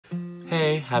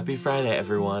Hey, happy Friday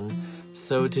everyone.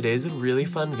 So today's a really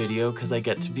fun video because I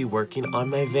get to be working on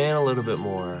my van a little bit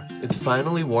more. It's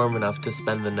finally warm enough to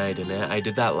spend the night in it. I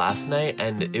did that last night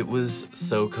and it was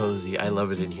so cozy. I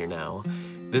love it in here now.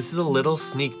 This is a little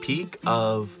sneak peek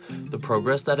of the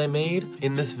progress that I made.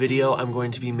 In this video, I'm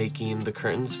going to be making the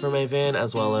curtains for my van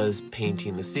as well as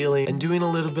painting the ceiling and doing a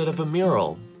little bit of a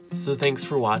mural. So thanks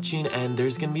for watching, and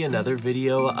there's gonna be another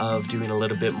video of doing a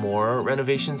little bit more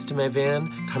renovations to my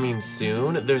van coming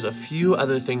soon. There's a few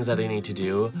other things that I need to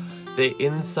do. The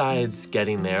inside's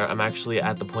getting there. I'm actually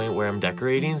at the point where I'm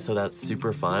decorating, so that's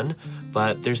super fun.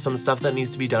 But there's some stuff that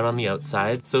needs to be done on the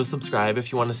outside, so subscribe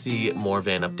if you want to see more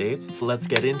van updates. Let's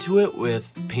get into it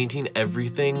with painting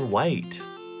everything white.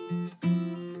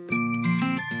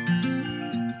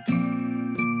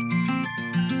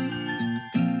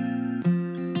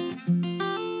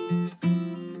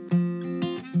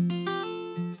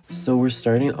 So we're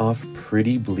starting off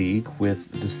pretty bleak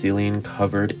with the ceiling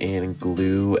covered in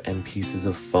glue and pieces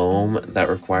of foam that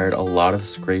required a lot of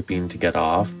scraping to get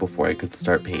off before I could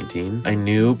start painting. I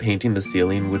knew painting the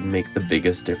ceiling would make the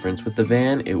biggest difference with the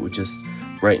van. It would just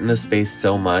brighten the space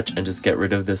so much and just get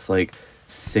rid of this like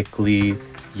sickly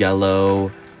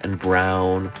yellow and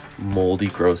brown moldy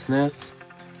grossness.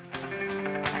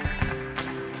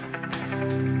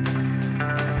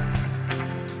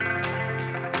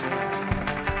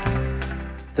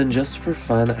 Then just for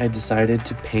fun, I decided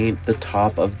to paint the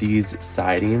top of these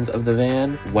sidings of the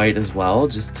van white as well,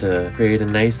 just to create a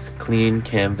nice clean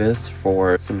canvas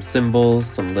for some symbols,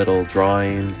 some little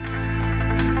drawings.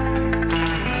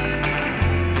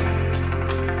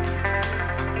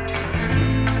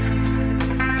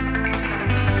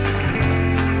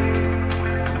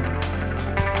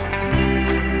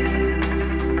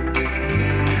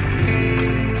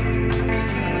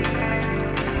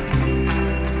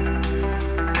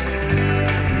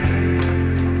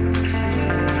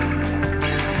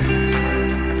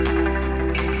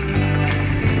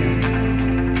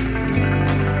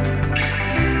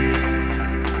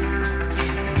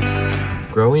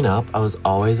 Growing up, I was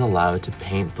always allowed to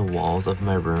paint the walls of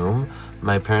my room.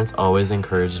 My parents always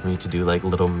encouraged me to do like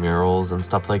little murals and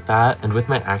stuff like that. And with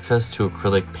my access to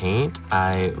acrylic paint,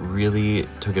 I really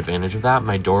took advantage of that.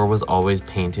 My door was always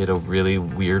painted a really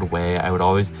weird way. I would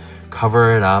always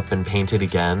cover it up and paint it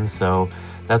again. So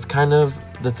that's kind of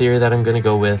the theory that I'm gonna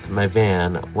go with my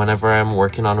van. Whenever I'm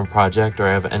working on a project or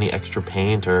I have any extra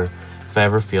paint, or if I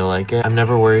ever feel like it, I'm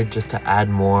never worried just to add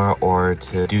more or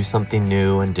to do something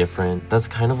new and different. That's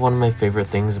kind of one of my favorite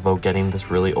things about getting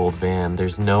this really old van.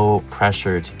 There's no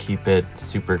pressure to keep it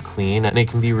super clean, and it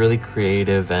can be really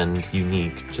creative and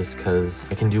unique just because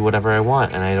I can do whatever I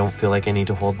want and I don't feel like I need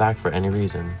to hold back for any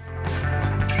reason.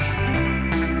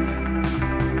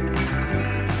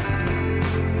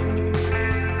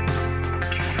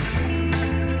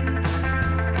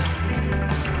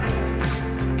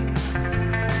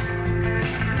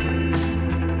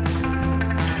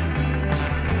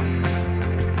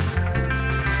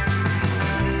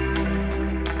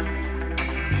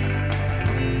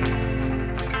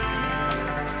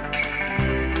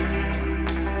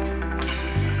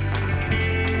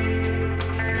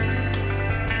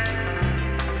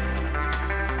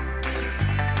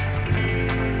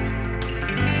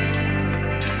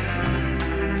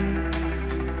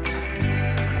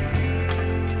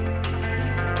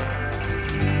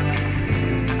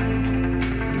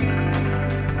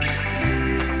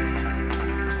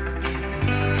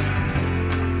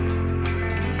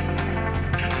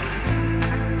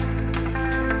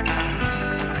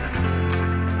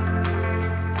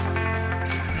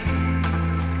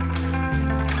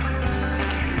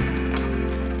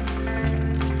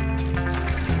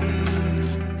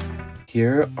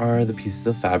 Here are the pieces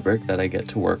of fabric that I get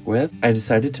to work with. I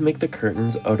decided to make the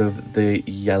curtains out of the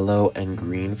yellow and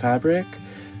green fabric.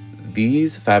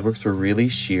 These fabrics were really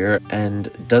sheer and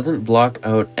doesn't block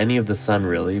out any of the sun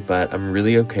really, but I'm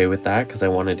really okay with that because I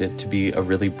wanted it to be a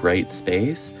really bright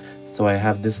space. So I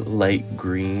have this light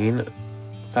green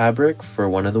fabric for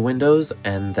one of the windows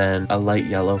and then a light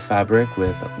yellow fabric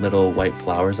with little white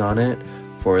flowers on it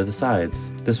for the sides.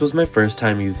 This was my first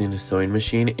time using a sewing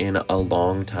machine in a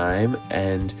long time,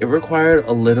 and it required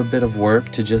a little bit of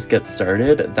work to just get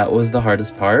started. That was the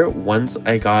hardest part. Once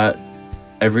I got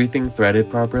everything threaded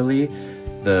properly,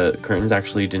 the curtains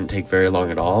actually didn't take very long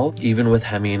at all, even with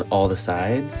hemming all the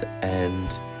sides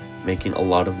and making a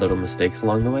lot of little mistakes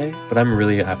along the way. But I'm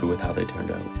really happy with how they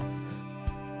turned out.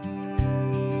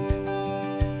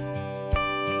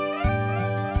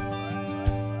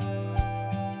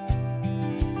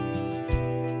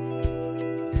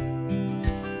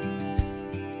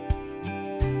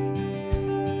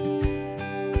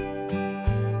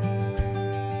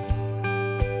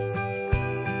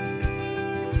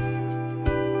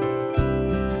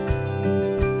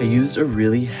 I used a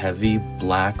really heavy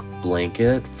black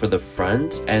blanket for the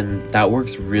front, and that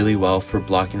works really well for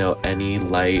blocking out any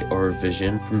light or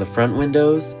vision from the front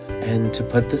windows. And to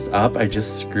put this up, I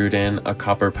just screwed in a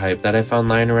copper pipe that I found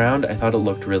lying around. I thought it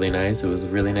looked really nice. It was a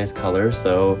really nice color,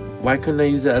 so why couldn't I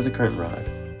use it as a curtain rod?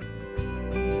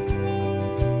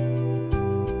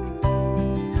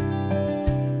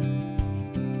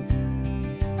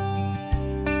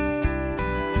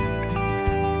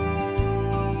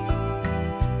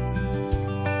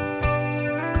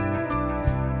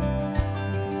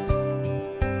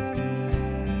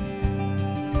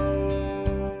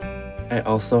 I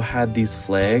also had these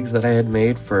flags that I had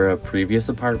made for a previous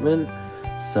apartment,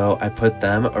 so I put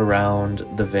them around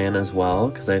the van as well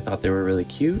because I thought they were really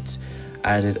cute.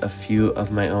 Added a few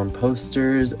of my own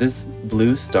posters. This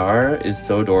blue star is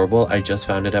so adorable. I just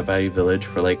found it at Value Village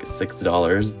for like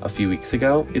 $6 a few weeks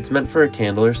ago. It's meant for a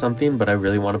candle or something, but I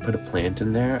really want to put a plant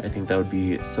in there. I think that would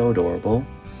be so adorable.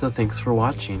 So thanks for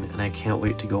watching, and I can't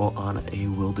wait to go on a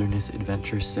wilderness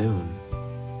adventure soon.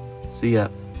 See ya.